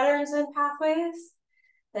movement patterns and pathways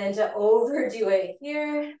than to overdo it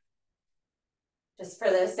here, just for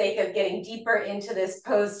the sake of getting deeper into this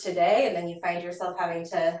pose today, and then you find yourself having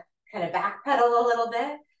to kind of backpedal a little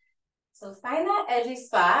bit. So find that edgy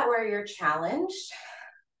spot where you're challenged,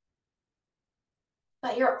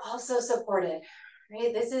 but you're also supported,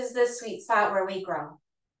 right? This is the sweet spot where we grow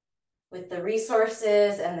with the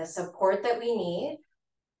resources and the support that we need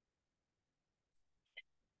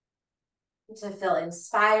to feel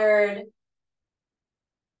inspired,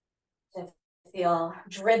 to feel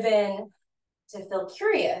driven, to feel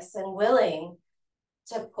curious and willing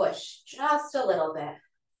to push just a little bit.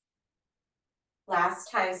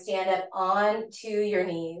 Last time, stand up onto your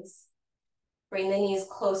knees. Bring the knees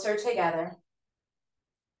closer together.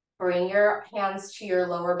 Bring your hands to your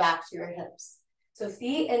lower back, to your hips. So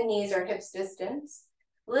feet and knees are hips distance.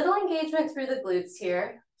 Little engagement through the glutes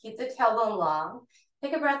here. Keep the tailbone long.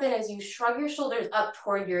 Take a breath in as you shrug your shoulders up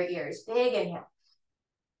toward your ears. Big inhale.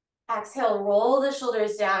 Exhale, roll the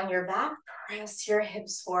shoulders down your back. Press your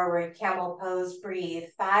hips forward. Camel pose, breathe.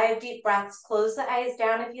 5 deep breaths. Close the eyes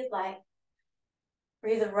down if you'd like.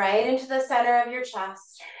 Breathe right into the center of your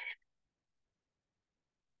chest.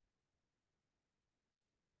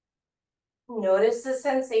 Notice the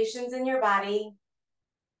sensations in your body.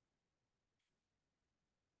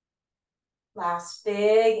 Last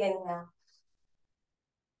big inhale.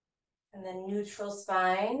 And then neutral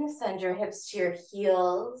spine. Send your hips to your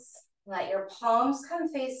heels. Let your palms come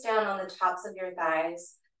face down on the tops of your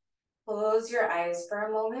thighs. Close your eyes for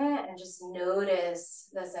a moment and just notice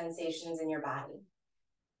the sensations in your body.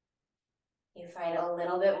 You find a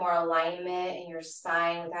little bit more alignment in your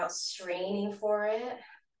spine without straining for it.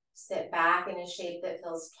 Sit back in a shape that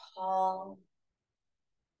feels tall,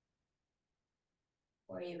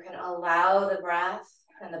 where you can allow the breath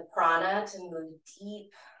and the prana to move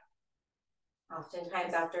deep.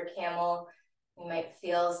 Oftentimes after camel, you might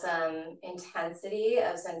feel some intensity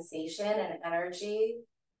of sensation and energy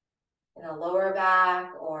in the lower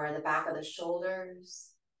back or the back of the shoulders.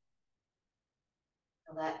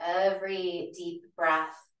 Let every deep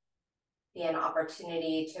breath be an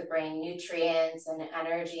opportunity to bring nutrients and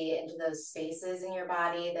energy into those spaces in your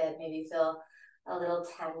body that maybe feel a little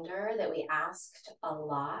tender, that we asked a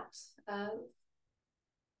lot of.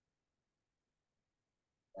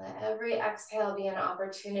 Let every exhale be an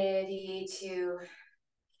opportunity to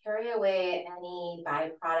carry away any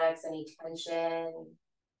byproducts, any tension,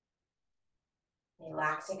 any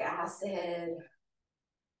lactic acid,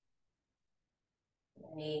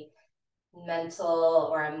 any mental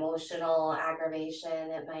or emotional aggravation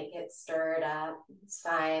that might get stirred up. It's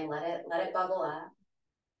fine. Let it bubble up.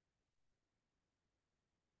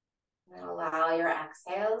 And allow your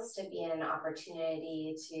exhales to be an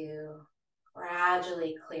opportunity to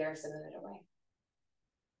gradually clear some of it away.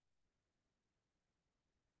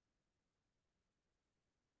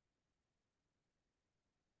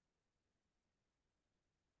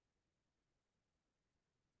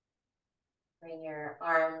 Bring your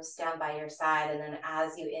arms down by your side, and then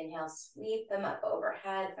as you inhale, sweep them up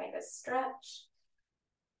overhead. Find a stretch.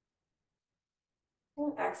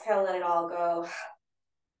 And exhale, let it all go.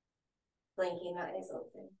 Blinking the eyes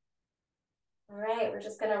open. All right, we're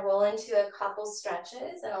just going to roll into a couple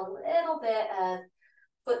stretches and a little bit of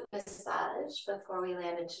foot massage before we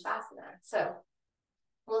land in Shavasana. So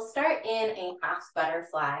we'll start in a half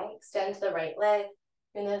butterfly. Extend the right leg.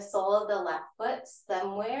 Bring the sole of the left foot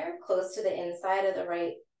somewhere close to the inside of the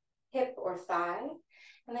right hip or thigh.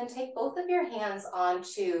 And then take both of your hands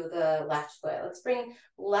onto the left foot. Let's bring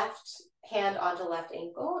left hand onto left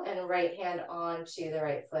ankle and right hand onto the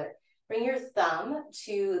right foot. Bring your thumb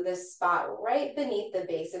to the spot right beneath the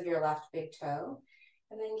base of your left big toe.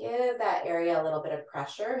 And then give that area a little bit of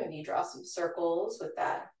pressure. Maybe you draw some circles with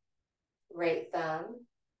that right thumb.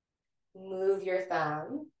 Move your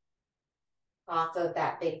thumb off of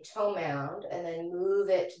that big toe mound and then move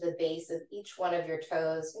it to the base of each one of your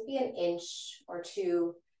toes, maybe an inch or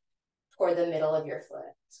two toward the middle of your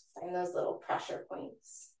foot. So find those little pressure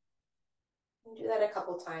points. And do that a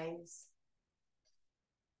couple times.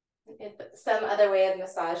 If some other way of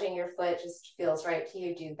massaging your foot just feels right to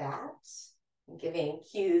you, do that. I'm giving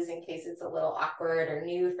cues in case it's a little awkward or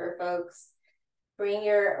new for folks. Bring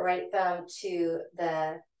your right thumb to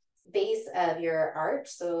the base of your arch,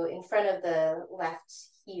 so in front of the left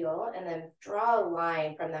heel, and then draw a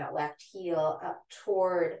line from that left heel up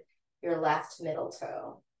toward your left middle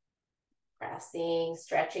toe. Pressing,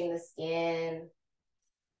 stretching the skin.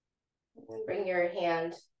 And bring your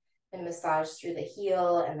hand and massage through the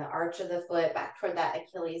heel and the arch of the foot back toward that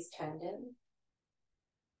Achilles tendon.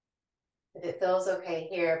 If it feels okay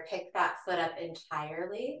here, pick that foot up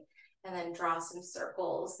entirely and then draw some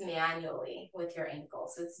circles manually with your ankle.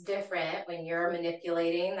 So it's different when you're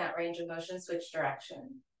manipulating that range of motion, switch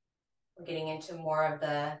direction. We're getting into more of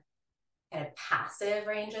the kind of passive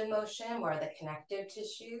range of motion, more of the connective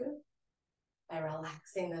tissue by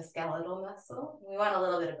relaxing the skeletal muscle. We want a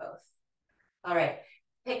little bit of both. All right,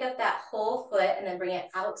 pick up that whole foot and then bring it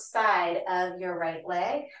outside of your right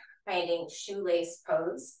leg, finding shoelace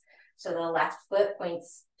pose. So the left foot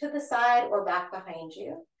points to the side or back behind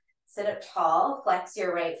you. Sit up tall, flex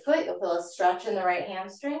your right foot. You'll feel a stretch in the right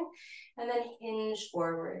hamstring, and then hinge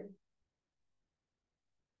forward.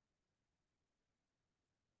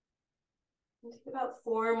 Take about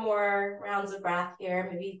 4 more rounds of breath here.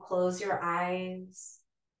 Maybe close your eyes.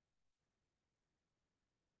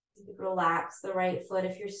 Relax the right foot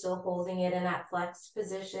if you're still holding it in that flexed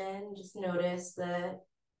position. Just notice the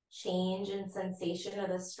change in sensation of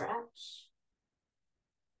the stretch.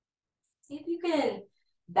 See if you can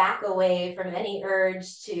back away from any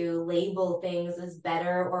urge to label things as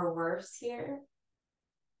better or worse here.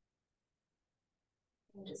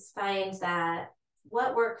 And just find that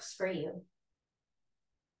what works for you.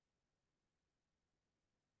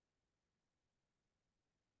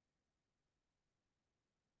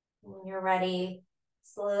 When you're ready,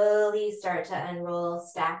 slowly start to unroll,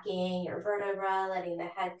 stacking your vertebra, letting the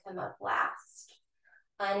head come up last.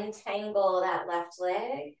 Untangle that left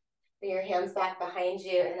leg. Bring your hands back behind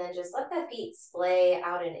you, and then just let the feet splay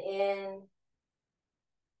out and in.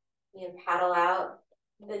 You can paddle out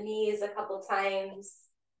the knees a couple times.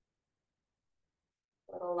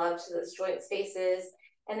 A little love to those joint spaces.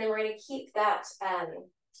 And then we're going to keep that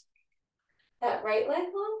that right leg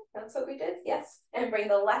long. That's what we did. Yes. And bring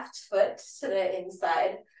the left foot to the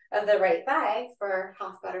inside of the right thigh for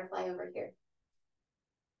half butterfly over here.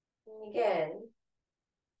 And again,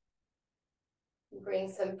 bring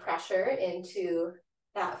some pressure into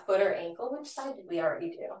that foot or ankle. Which side did we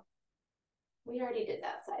already do? We already did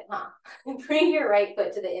that side, huh? Bring your right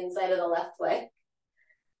foot to the inside of the left leg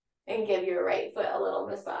and give your right foot a little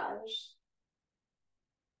massage.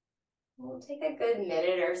 We'll take a good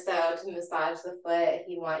minute or so to massage the foot. If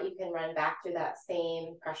you want, you can run back to that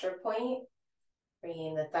same pressure point,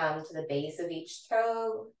 bringing the thumb to the base of each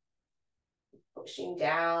toe, pushing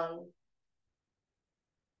down,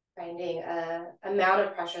 finding a amount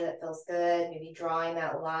of pressure that feels good, maybe drawing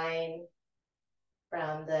that line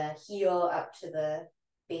from the heel up to the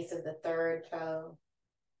base of the third toe.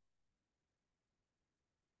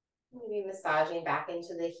 Maybe massaging back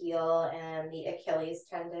into the heel and the Achilles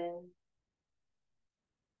tendon.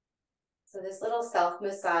 So this little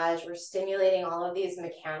self-massage, we're stimulating all of these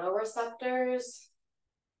mechanoreceptors.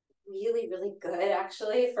 Really, really good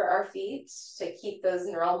actually for our feet to keep those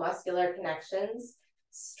neural muscular connections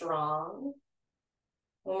strong.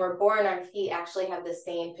 When we're born, our feet actually have the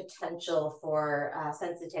same potential for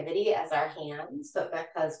sensitivity as our hands, but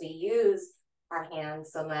because we use our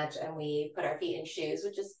hands so much and we put our feet in shoes,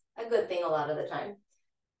 which is a good thing a lot of the time,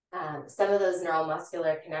 some of those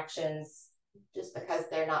neuromuscular connections, just because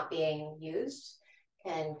they're not being used,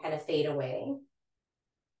 can kind of fade away.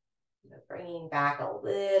 Bringing back a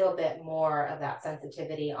little bit more of that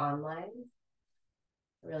sensitivity online.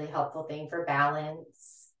 A really helpful thing for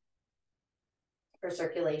balance, for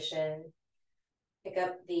circulation. Pick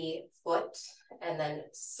up the foot and then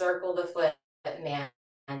circle the foot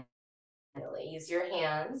manually. Use your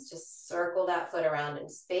hands, just circle that foot around in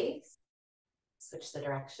space. Switch the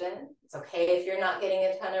direction. It's okay if you're not getting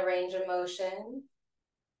a ton of range of motion.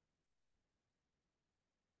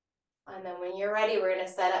 And then when you're ready, we're going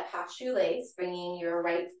to set up half shoelace, bringing your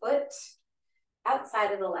right foot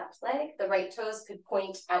outside of the left leg. The right toes could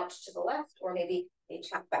point out to the left, or maybe they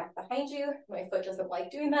chuck back behind you. My foot doesn't like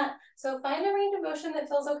doing that. So find a range of motion that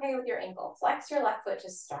feels okay with your ankle. Flex your left foot to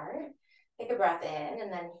start. Take a breath in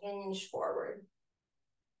and then hinge forward.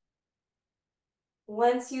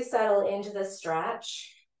 Once you settle into the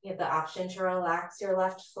stretch, you have the option to relax your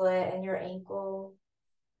left foot and your ankle.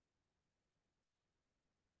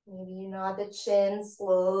 Maybe you nod the chin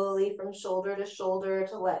slowly from shoulder to shoulder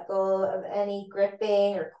to let go of any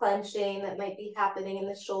gripping or clenching that might be happening in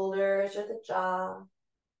the shoulders or the jaw.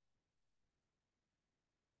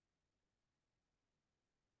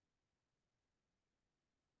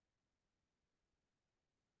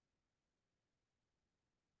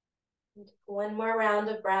 One more round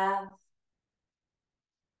of breath.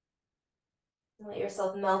 Let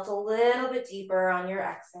yourself melt a little bit deeper on your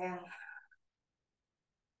exhale.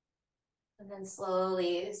 And then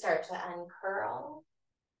slowly start to uncurl.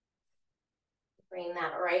 Bring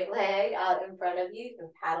that right leg out in front of you. You can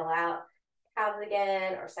paddle out calves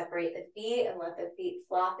again, or separate the feet and let the feet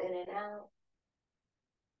flop in and out.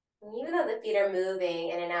 And even though the feet are moving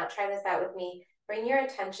in and out, try this out with me. Bring your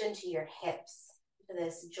attention to your hips, to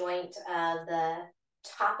this joint of the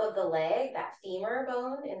top of the leg, that femur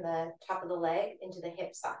bone in the top of the leg, into the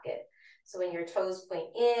hip socket. So when your toes point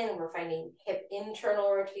in, we're finding hip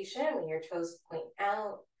internal rotation. When your toes point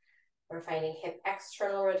out, we're finding hip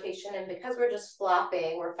external rotation. And because we're just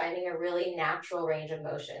flopping, we're finding a really natural range of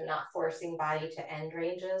motion, not forcing body to end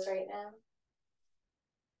ranges right now.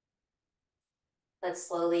 Let's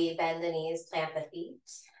slowly bend the knees, plant the feet.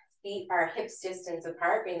 Feet are hips distance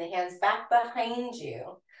apart. Bring the hands back behind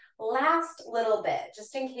you. Last little bit,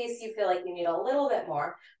 just in case you feel like you need a little bit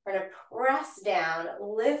more, we're gonna press down,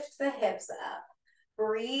 lift the hips up,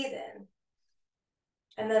 breathe in,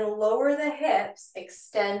 and then lower the hips,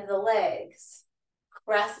 extend the legs.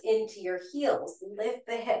 Press into your heels, lift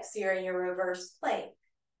the hips, you're in your reverse plank.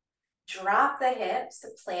 Drop the hips,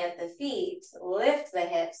 plant the feet, lift the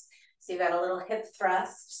hips. So you've got a little hip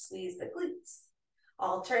thrust, squeeze the glutes.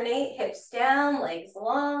 Alternate, hips down, legs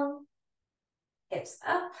long, hips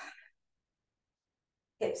up,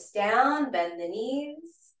 hips down, bend the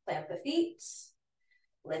knees, plant the feet,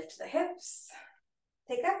 lift the hips.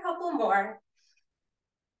 Take a couple more.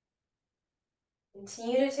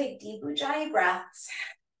 Continue to take deep Ujjayi breaths.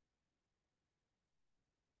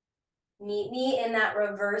 Meet me in that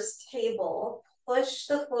reverse table. Push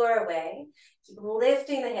the floor away. Keep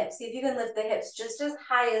lifting the hips. See if you can lift the hips just as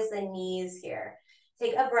high as the knees here.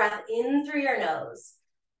 Take a breath in through your nose.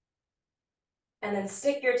 And then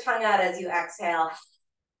stick your tongue out as you exhale.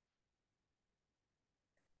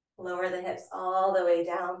 Lower the hips all the way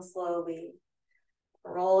down slowly.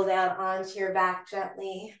 Roll down onto your back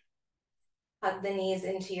gently. Hug the knees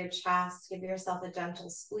into your chest. Give yourself a gentle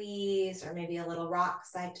squeeze or maybe a little rock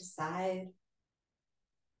side to side.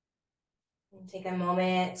 And take a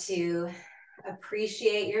moment to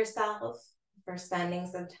appreciate yourself for spending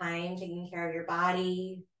some time taking care of your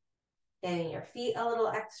body, giving your feet a little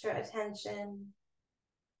extra attention.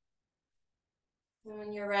 And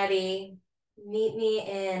when you're ready, meet me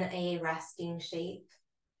in a resting shape,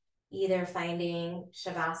 either finding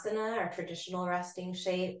Shavasana or traditional resting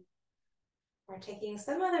shape, or taking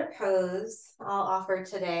some other pose I'll offer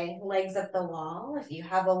today, legs up the wall if you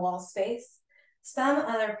have a wall space, some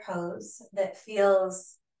other pose that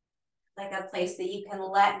feels like a place that you can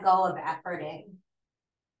let go of efforting.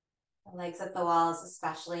 The legs up the wall is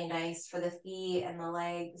especially nice for the feet and the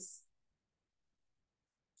legs.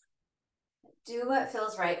 Do what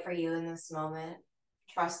feels right for you in this moment.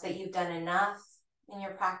 Trust that you've done enough in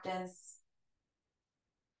your practice.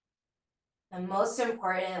 And most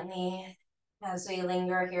importantly, as we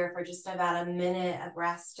linger here for just about a minute of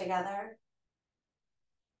rest together,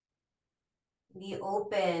 be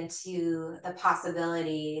open to the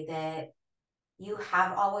possibility that you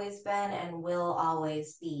have always been and will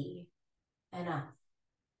always be enough.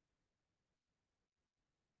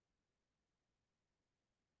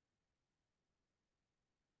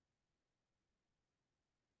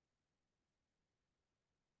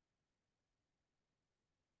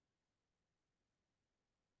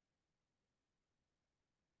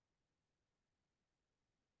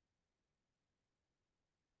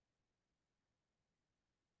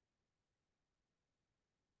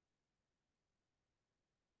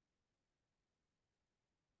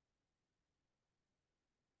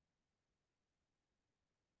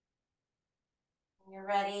 When you're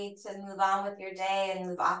ready to move on with your day and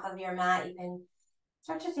move off of your mat, you can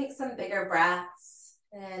start to take some bigger breaths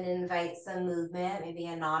and invite some movement, maybe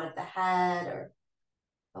a nod of the head or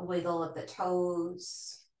a wiggle of the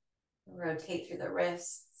toes, rotate through the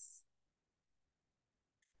wrists.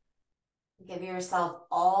 Give yourself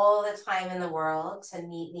all the time in the world to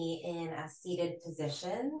meet me in a seated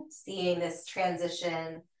position, seeing this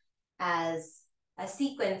transition as a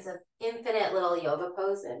sequence of infinite little yoga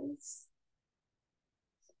poses.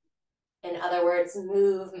 In other words,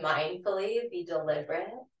 move mindfully, be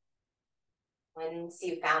deliberate. Once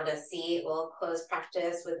you've found a seat, we'll close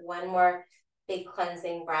practice with one more big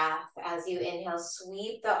cleansing breath. As you inhale,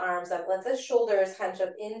 sweep the arms up. Let the shoulders hunch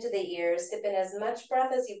up into the ears. Sip in as much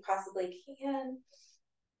breath as you possibly can.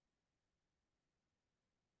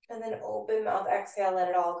 And then open mouth, exhale, let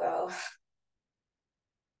it all go.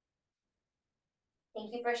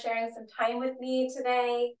 Thank you for sharing some time with me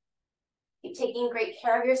today. Keep taking great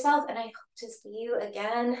care of yourself, and I hope to see you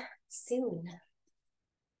again soon.